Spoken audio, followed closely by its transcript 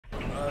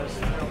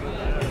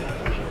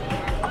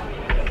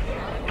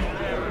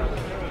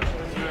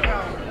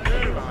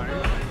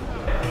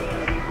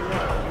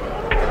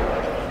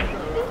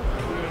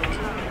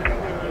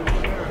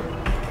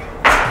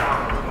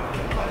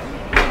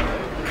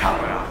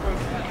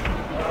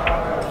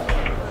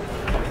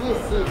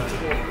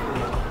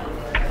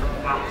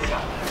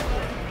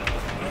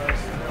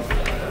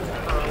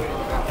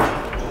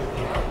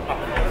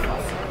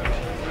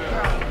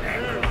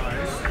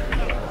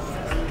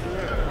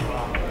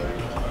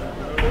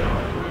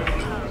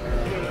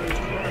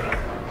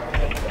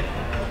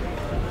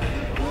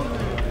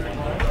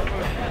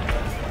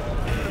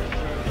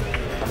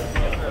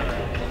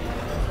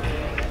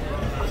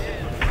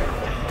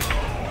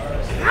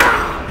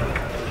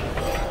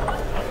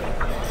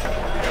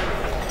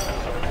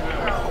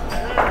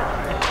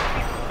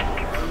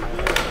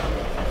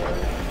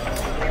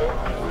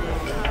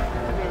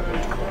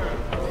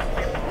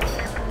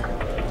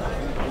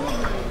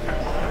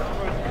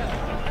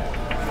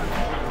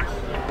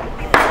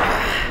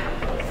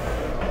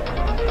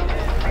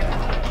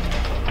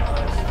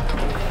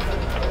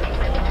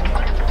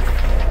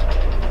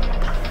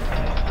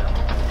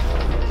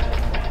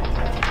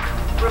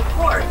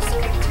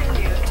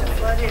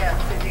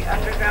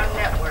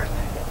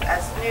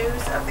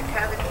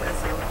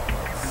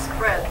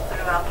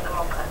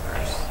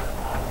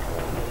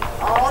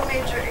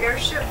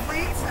Airship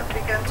fleets have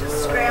begun to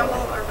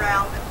scramble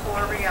around the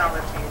core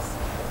realities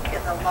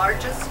in the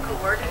largest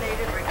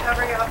coordinated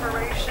recovery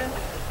operation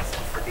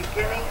since the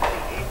beginning of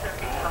the Aether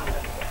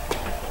Republic.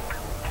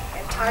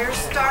 Entire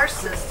star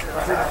systems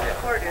are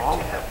reported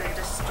to have been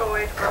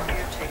destroyed or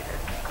mutated.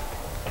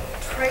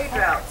 Trade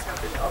routes have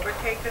been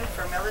overtaken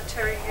for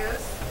military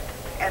use,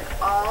 and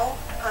all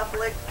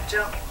public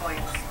jump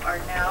points are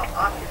now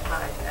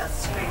occupied as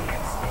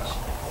screening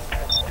stations.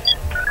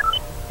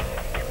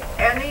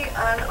 Any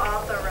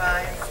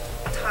unauthorized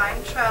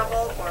time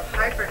travel or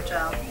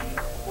hyperjump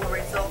will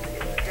result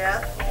in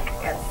death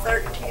and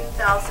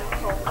 13,000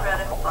 cold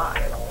credit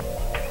fine.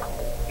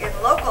 In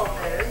local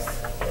news,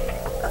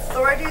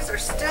 authorities are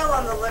still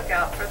on the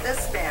lookout for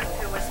this man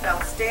who was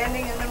found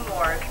standing in the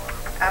morgue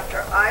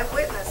after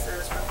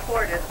eyewitnesses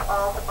reported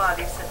all the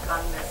bodies had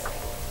gone missing.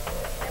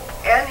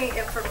 Any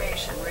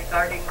information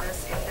regarding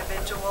this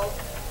individual,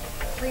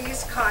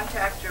 please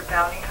contact your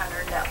bounty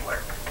hunter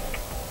network.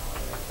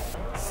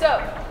 So,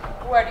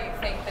 where do you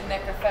think the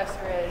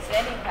Necrofessor is,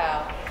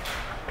 anyhow?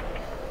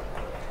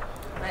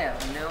 I have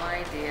no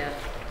idea.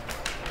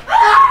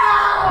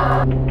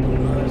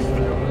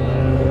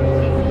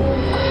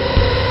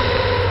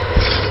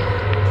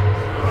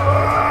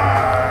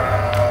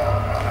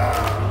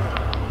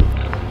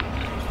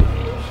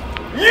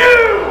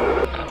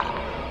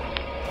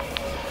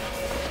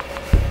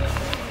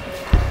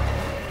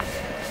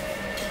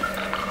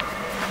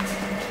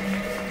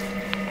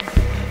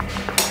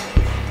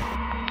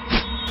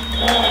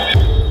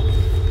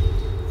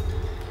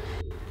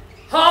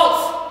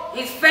 Halt!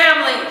 He's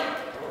family!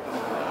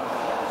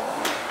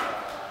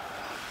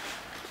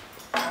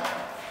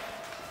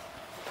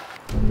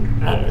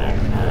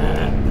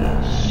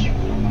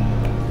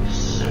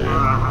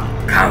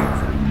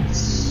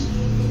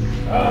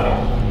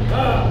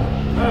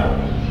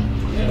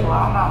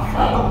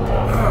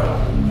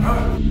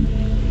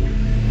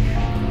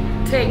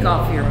 Take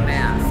off your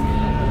mask.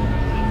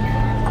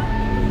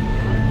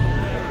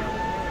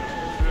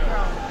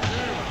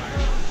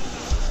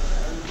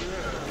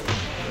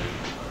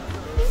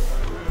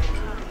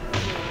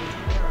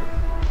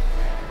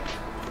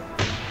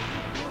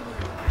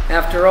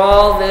 After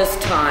all this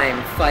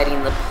time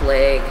fighting the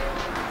plague,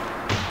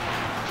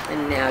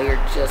 and now you're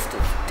just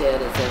as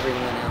dead as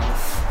everyone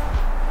else.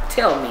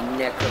 Tell me,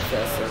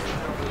 Necrofessor,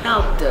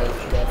 how does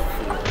death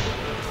feel?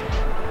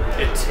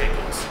 It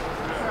tickles.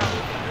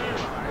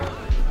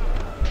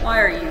 Why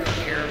are you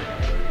here?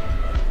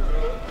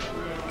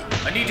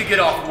 I need to get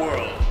off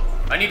world.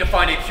 I need to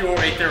find a pure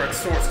aetheric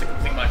source to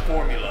complete my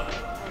formula.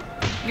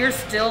 You're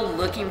still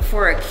looking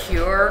for a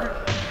cure?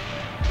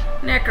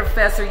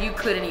 Necrofessor, you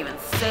couldn't even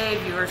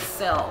save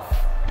yourself.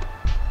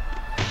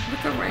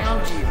 Look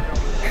around you.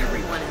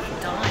 Everyone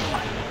is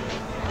dying.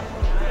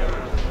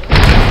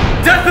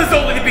 Death is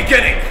only the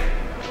beginning!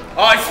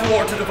 I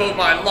swore to devote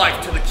my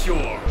life to the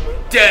cure.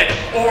 Dead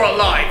or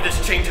alive,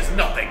 this changes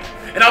nothing.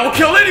 And I will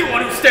kill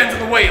anyone who stands in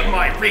the way of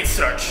my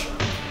research.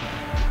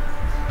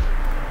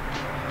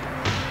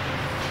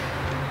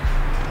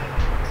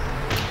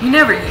 You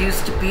never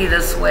used to be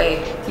this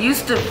way. You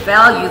used to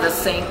value the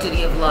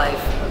sanctity of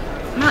life,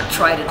 not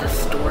try to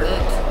distort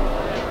it.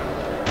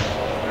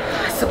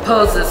 I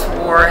suppose this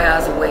war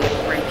has a way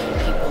of breaking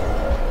people.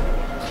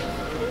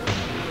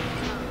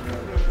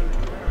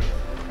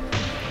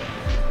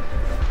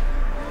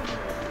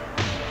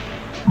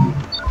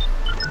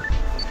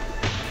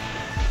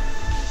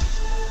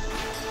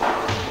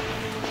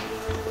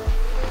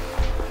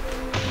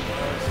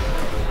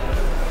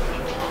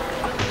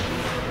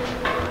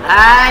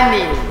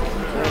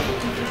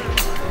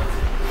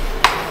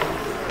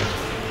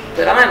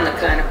 But I'm the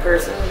kind of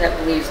person that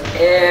believes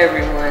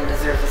everyone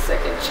deserves a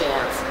second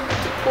chance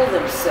to pull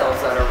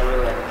themselves out of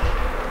ruin.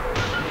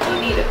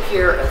 You need a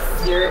pure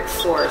etheric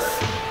source.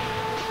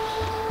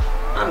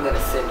 I'm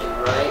gonna send you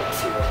right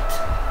to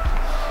it.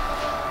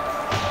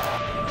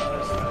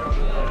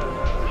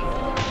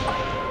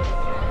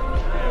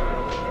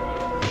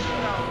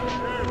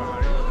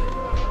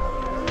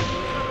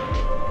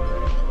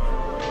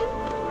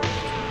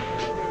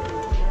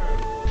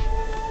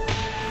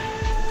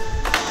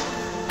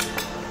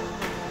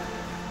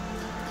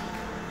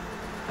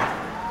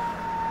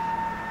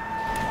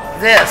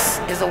 This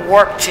is a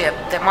warp chip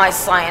that my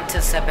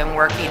scientists have been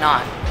working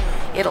on.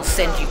 It'll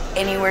send you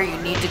anywhere you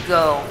need to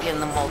go in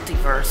the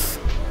multiverse.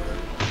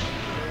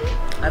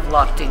 I've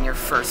locked in your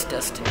first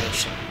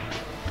destination.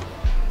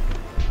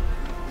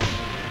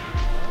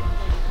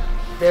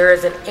 There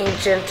is an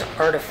ancient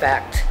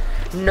artifact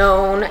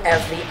known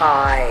as the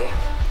Eye,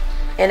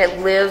 and it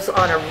lives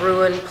on a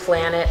ruined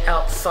planet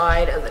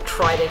outside of the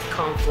Trident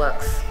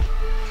Complex.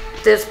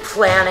 This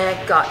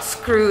planet got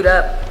screwed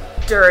up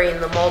during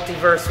the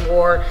multiverse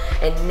war,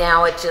 and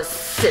now it just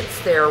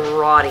sits there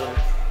rotting.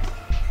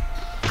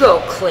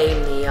 Go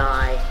claim the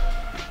Eye,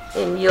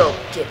 and you'll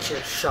get your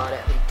shot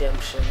at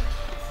redemption.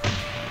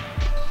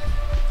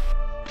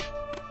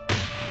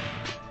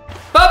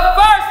 But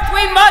first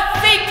we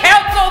must seek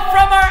counsel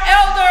from our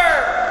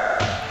elder,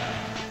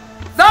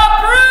 the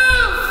Bruce!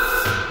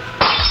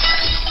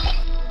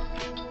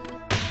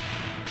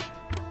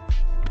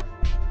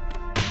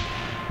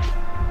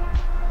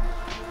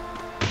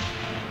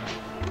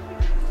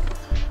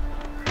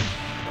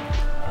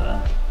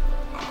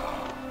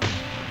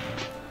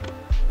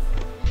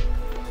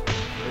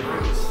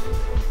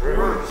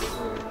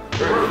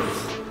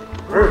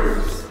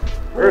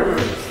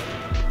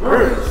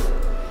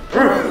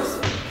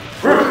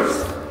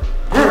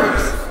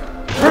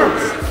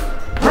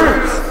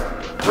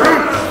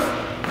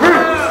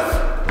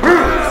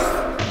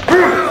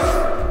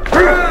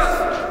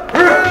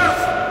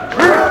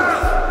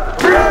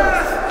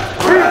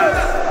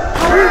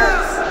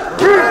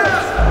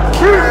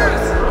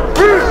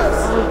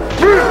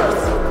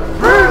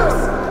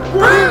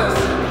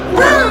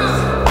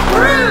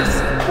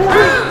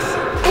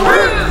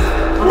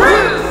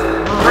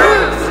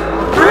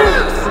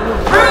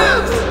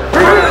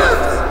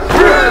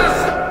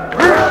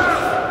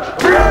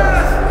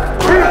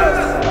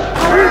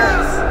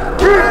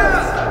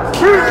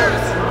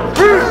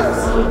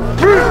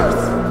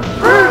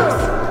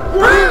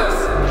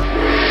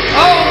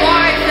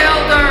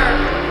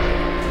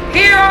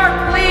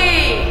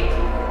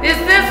 Is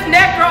this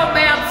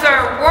necromancer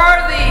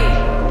worthy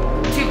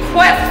to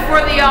quest for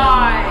the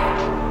Eye?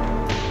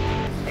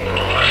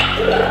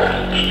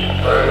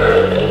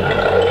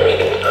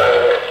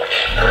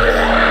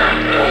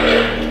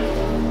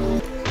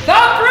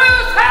 The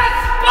Bruce has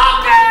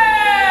spoken!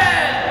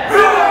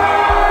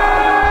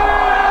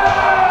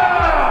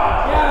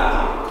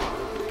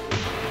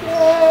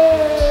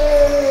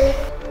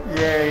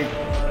 Yay.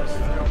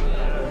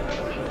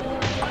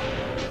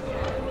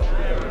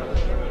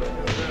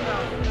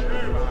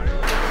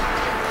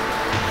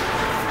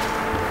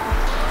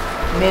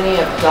 Many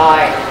have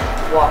died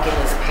walking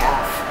this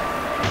path.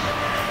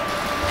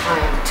 I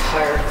am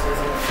tired of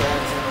losing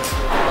friends in this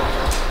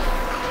world.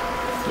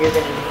 You're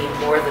gonna need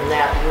more than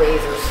that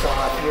laser saw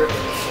if you're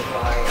gonna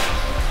survive.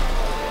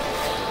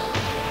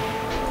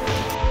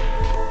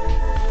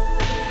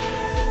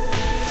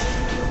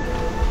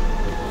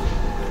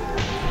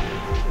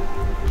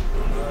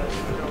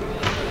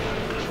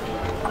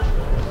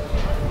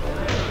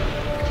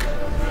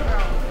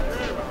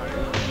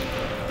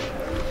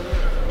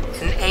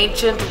 An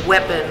ancient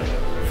weapon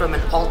from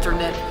an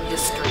alternate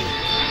history.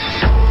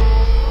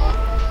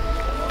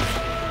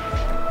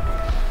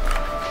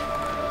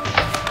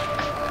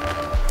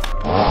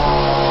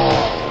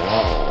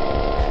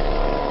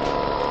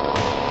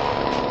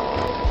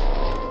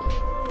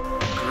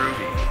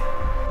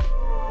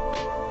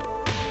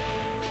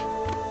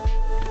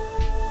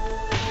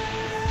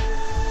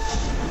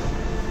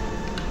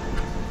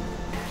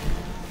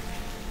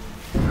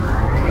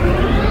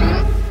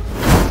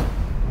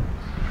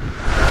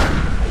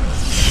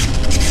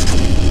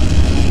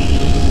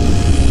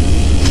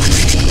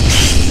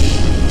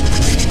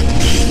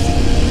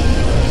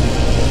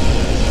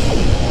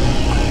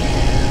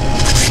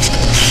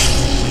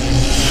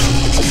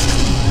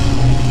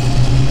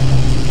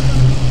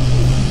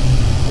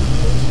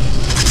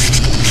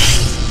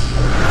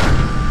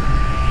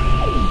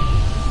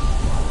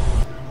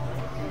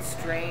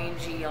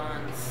 Strange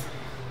eons.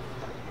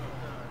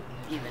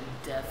 Even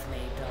death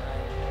may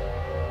die.